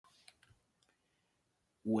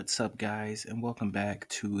What's up, guys, and welcome back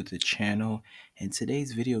to the channel. In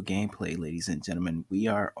today's video gameplay, ladies and gentlemen, we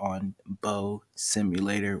are on Bow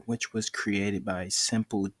Simulator, which was created by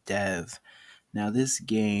Simple Dev. Now, this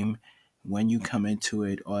game, when you come into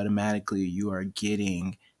it, automatically you are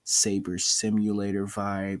getting Saber Simulator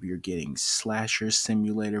vibe, you're getting Slasher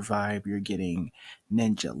Simulator vibe, you're getting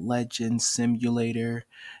Ninja Legend Simulator.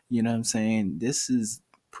 You know what I'm saying? This is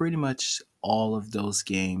pretty much all of those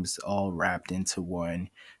games all wrapped into one.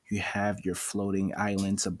 You have your floating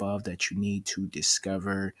islands above that you need to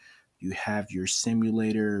discover. You have your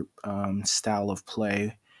simulator style of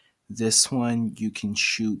play. This one, you can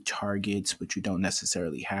shoot targets, but you don't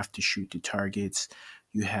necessarily have to shoot the targets.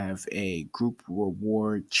 You have a group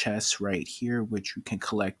reward chest right here, which you can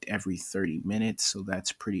collect every 30 minutes. So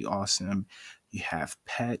that's pretty awesome. You have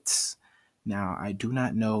pets. Now, I do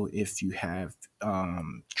not know if you have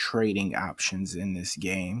trading options in this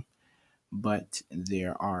game, but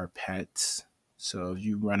there are pets. So if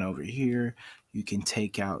you run over here, you can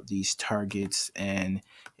take out these targets, and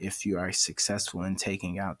if you are successful in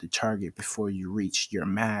taking out the target before you reach your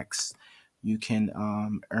max, you can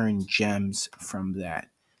earn gems from that.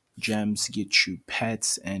 Gems get you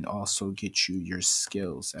pets and also get you your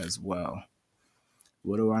skills as well.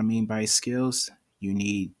 What do I mean by skills? You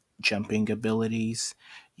need jumping abilities,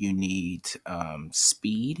 you need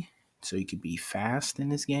speed, so you can be fast in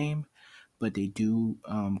this game, but they do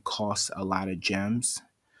cost a lot of gems.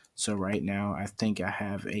 So right now, I think I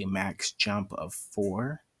have a max jump of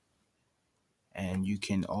 4, and you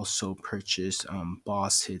can also purchase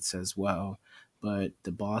boss hits as well. But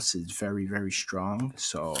the boss is very, very strong,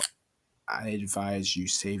 so I advise you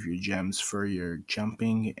save your gems for your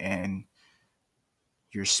jumping and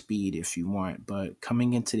your speed if you want. But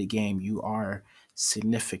coming into the game, you are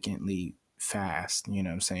significantly fast. You know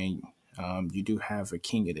what I'm saying? You do have a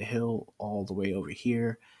King of the Hill all the way over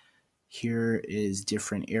here. Here is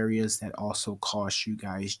different areas that also cost you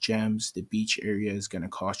guys gems. The beach area is going to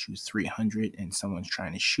cost you 300, and someone's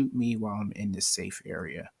trying to shoot me while I'm in the safe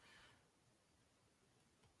area.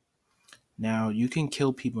 Now, you can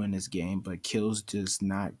kill people in this game, but kills does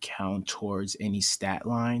not count towards any stat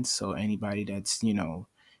lines. So anybody that's,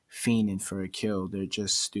 fiending for a kill, they're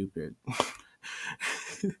just stupid.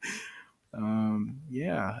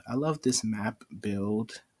 Yeah, I love this map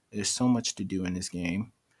build. There's so much to do in this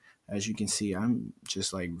game. As you can see, I'm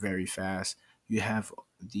just like very fast. You have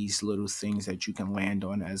these little things that you can land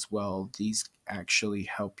on as well. These actually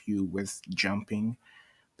help you with jumping,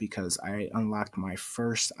 because I unlocked my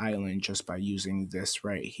first island just by using this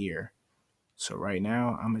right here. So right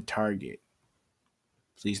now I'm a target.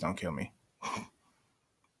 Please don't kill me.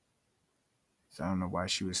 So I don't know why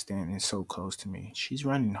she was standing so close to me. She's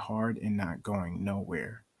running hard and not going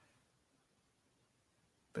nowhere.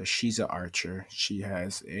 But she's an archer. She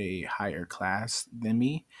has a higher class than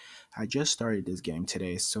me. I just started this game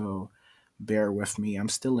today, so bear with me. I'm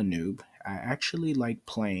still a noob. I actually like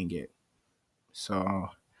playing it. So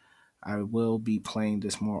I will be playing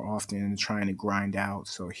this more often and trying to grind out.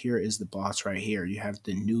 So here is the boss right here. You have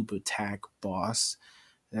the noob attack boss.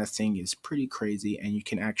 That thing is pretty crazy, and you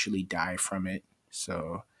can actually die from it.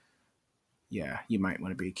 So yeah, you might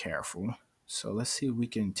want to be careful. So let's see if we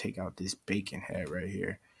can take out this bacon head right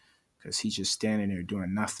here, because he's just standing there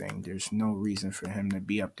doing nothing. There's no reason for him to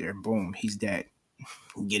be up there. Boom, he's dead.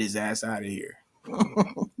 Get his ass out of here.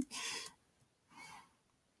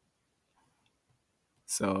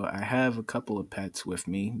 So I have a couple of pets with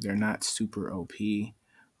me. They're not super OP,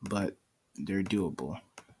 but they're doable.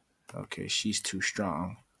 Okay, she's too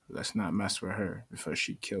strong. Let's not mess with her before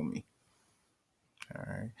she kill me. All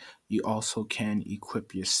right. You also can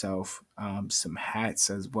equip yourself some hats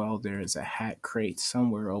as well. There is a hat crate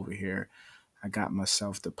somewhere over here. I got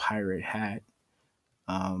myself the pirate hat.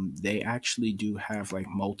 They actually do have like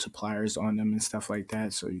multipliers on them and stuff like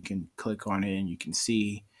that. So you can click on it and you can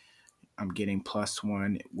see I'm getting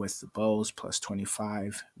 +1 with the bows,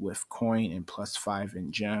 +25 with coin, and +5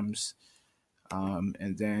 in gems.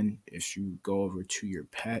 And then if you go over to your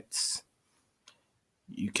pets,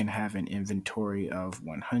 you can have an inventory of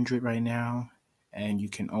 100 right now, and you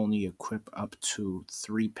can only equip up to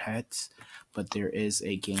 3 pets, but there is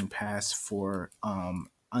a game pass for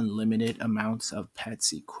unlimited amounts of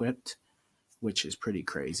pets equipped, which is pretty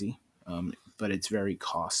crazy, but it's very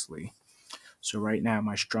costly. So right now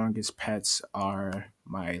my strongest pets are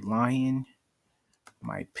my lion,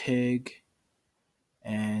 my pig,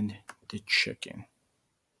 and the chicken.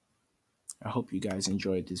 I hope you guys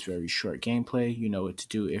enjoyed this very short gameplay. You know what to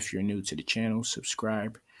do if you're new to the channel.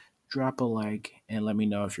 Subscribe, drop a like, and let me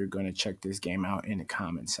know if you're going to check this game out in the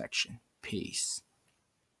comment section. Peace.